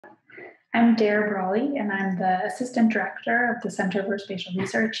I'm Dare Brawley, and I'm the Assistant Director of the Center for Spatial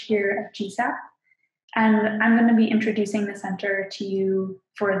Research here at GSAPP. And I'm going to be introducing the center to you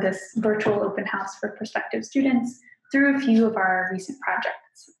for this virtual open house for prospective students through a few of our recent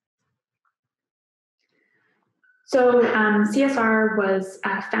projects. So CSR was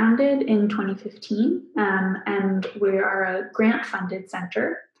founded in 2015, and we are a grant-funded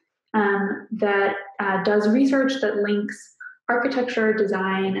center that does research that links architecture,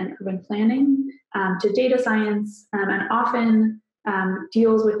 design, and urban planning to data science, and often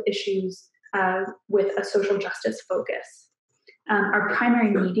deals with issues with a social justice focus. Our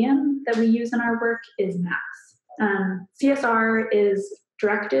primary medium that we use in our work is maps. CSR is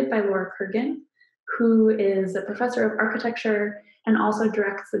directed by Laura Kurgan, who is a professor of architecture and also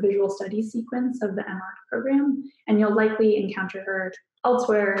directs the visual studies sequence of the MArch program, and you'll likely encounter her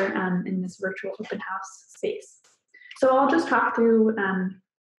elsewhere in this virtual open house space. So I'll just talk through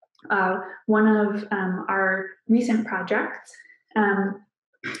one of our recent projects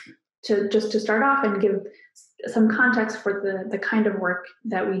to start off and give some context for the kind of work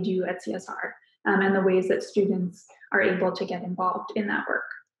that we do at CSR and the ways that students are able to get involved in that work.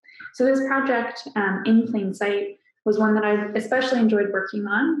 So this project, In Plain Sight, was one that I especially enjoyed working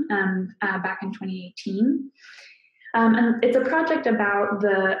on back in 2018. And it's a project about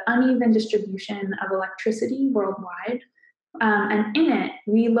the uneven distribution of electricity worldwide. And in it,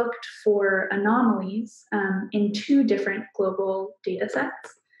 we looked for anomalies in two different global data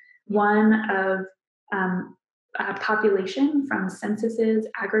sets. One of population from censuses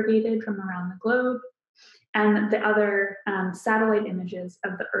aggregated from around the globe, and the other satellite images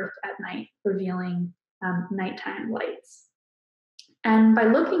of the Earth at night, revealing nighttime lights. And by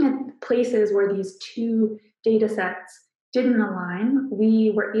looking at places where these two data sets didn't align,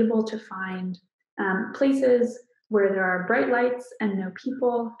 we were able to find places where there are bright lights and no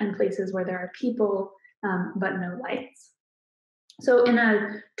people, and places where there are people but no lights. So in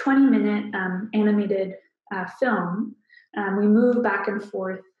a 20-minute animated film, we move back and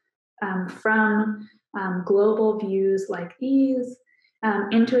forth from global views like these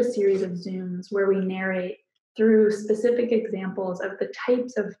into a series of zooms where we narrate through specific examples of the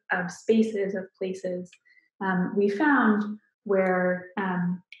types of spaces, of places we found where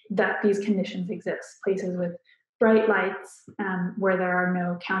that these conditions exist, places with bright lights where there are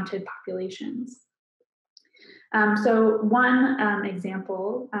no counted populations. So one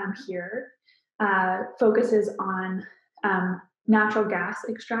example here focuses on natural gas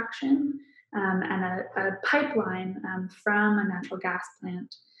extraction and a pipeline from a natural gas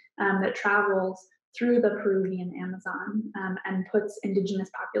plant that travels through the Peruvian Amazon and puts indigenous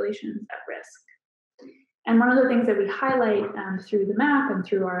populations at risk. And one of the things that we highlight through the map and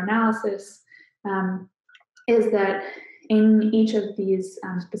through our analysis is that in each of these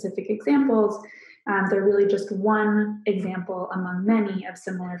specific examples, they're really just one example among many of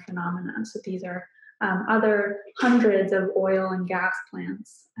similar phenomena. So these are other hundreds of oil and gas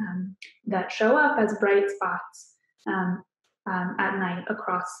plants that show up as bright spots at night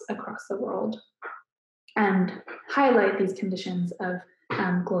across the world and highlight these conditions of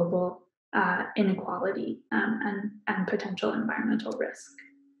global inequality and potential environmental risk.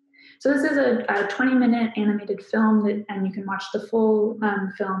 So this is a 20-minute animated film and you can watch the full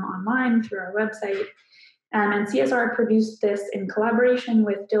film online through our website. And CSR produced this in collaboration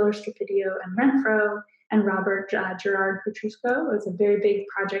with Diller Strafidio and Renfro and Robert Gerard Petrusco. It was a very big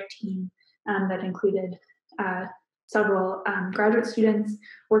project team that included several graduate students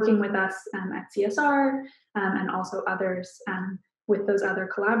working with us at CSR and also others with those other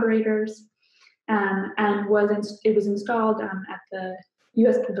collaborators. And it was installed at the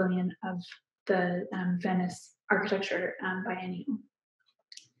U.S. Pavilion of the Venice Architecture Biennial.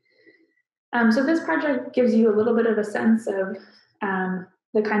 So this project gives you a little bit of a sense of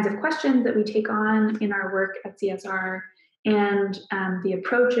the kinds of questions that we take on in our work at CSR and the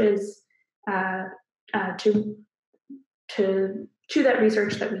approaches to that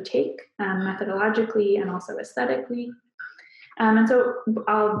research that we take methodologically and also aesthetically. And so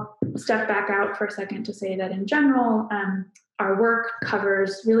I'll step back out for a second to say that in general, our work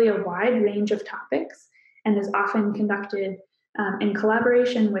covers really a wide range of topics and is often conducted in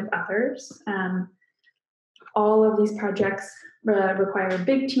collaboration with others. All of these projects require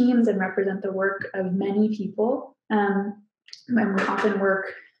big teams and represent the work of many people. And we often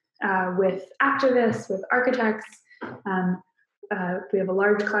work with activists, with architects. We have a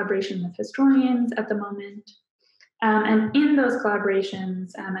large collaboration with historians at the moment. And in those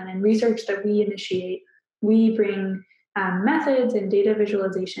collaborations and in research that we initiate, we bring methods in data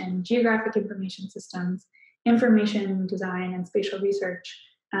visualization, geographic information systems, information design, and spatial research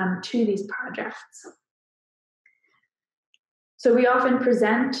to these projects. So we often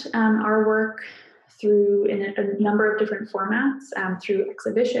present our work through in a number of different formats, through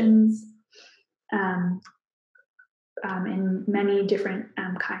exhibitions, in many different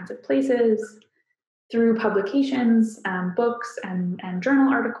kinds of places, through publications, books, and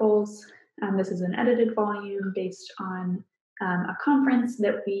journal articles. This is an edited volume based on a conference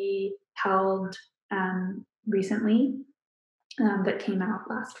that we held recently that came out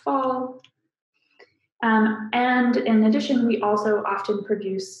last fall. And in addition, we also often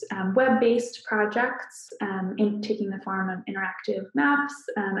produce web-based projects taking the form of interactive maps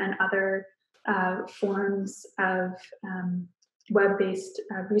and other forms of web-based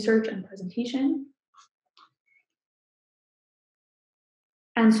research and presentation.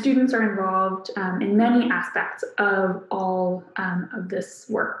 And students are involved in many aspects of all of this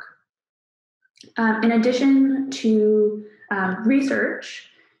work. In addition to research,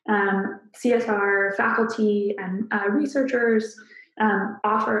 CSR faculty and researchers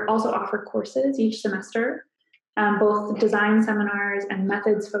also offer courses each semester, both design seminars and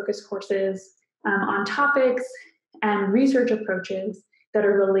methods-focused courses on topics and research approaches that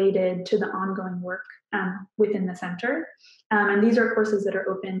are related to the ongoing work within the center. And these are courses that are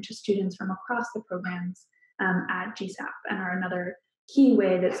open to students from across the programs at GSAPP and are another key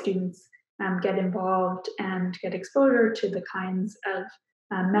way that students get involved and get exposure to the kinds of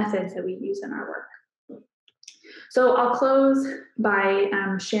methods that we use in our work. So I'll close by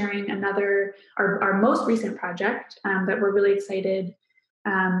sharing our most recent project that we're really excited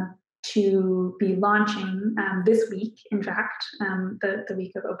to be launching this week, in fact, the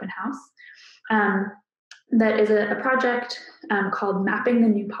week of Open House. That is a project called Mapping the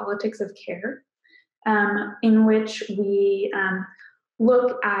New Politics of Care, in which we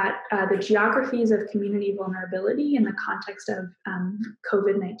look at the geographies of community vulnerability in the context of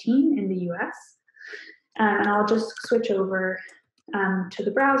COVID-19 in the US. And I'll just switch over to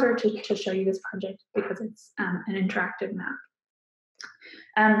the browser to show you this project because it's an interactive map.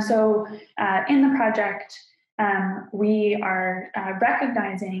 So in the project, we are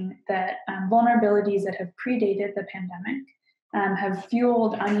recognizing that vulnerabilities that have predated the pandemic have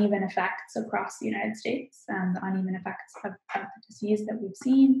fueled uneven effects across the United States, the uneven effects of the disease that we've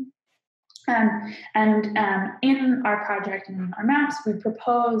seen. And in our project and in our maps, we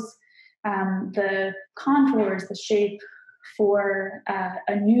propose the contours, the shape for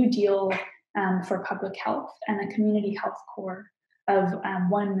a new deal for public health and a community health core of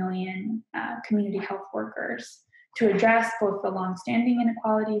 1 million community health workers to address both the longstanding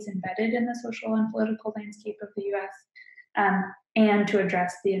inequalities embedded in the social and political landscape of the US and to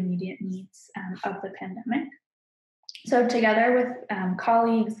address the immediate needs of the pandemic. So together with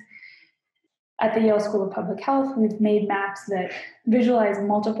colleagues at the Yale School of Public Health, we've made maps that visualize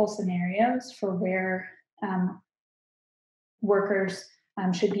multiple scenarios for where workers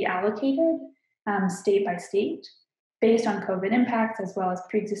should be allocated state by state based on COVID impacts as well as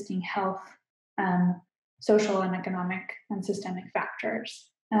pre-existing health, social and economic and systemic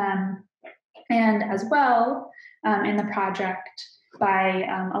factors. And as well, in the project, by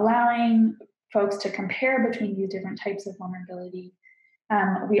allowing folks to compare between these different types of vulnerability,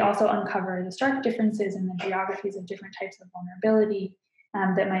 we also uncover the stark differences in the geographies of different types of vulnerability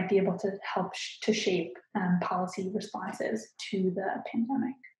that might be able to help to shape policy responses to the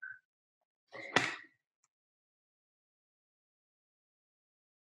pandemic.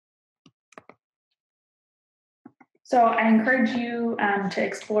 So I encourage you to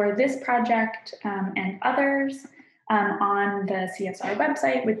explore this project and others on the CSR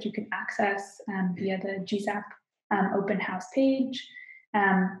website, which you can access via the GSAPP Open House page.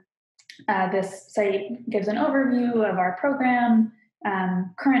 This site gives an overview of our program,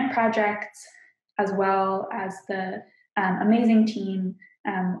 current projects, as well as the amazing team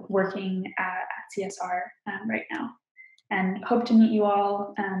working at CSR right now. And hope to meet you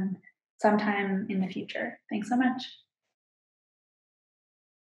all sometime in the future. Thanks so much.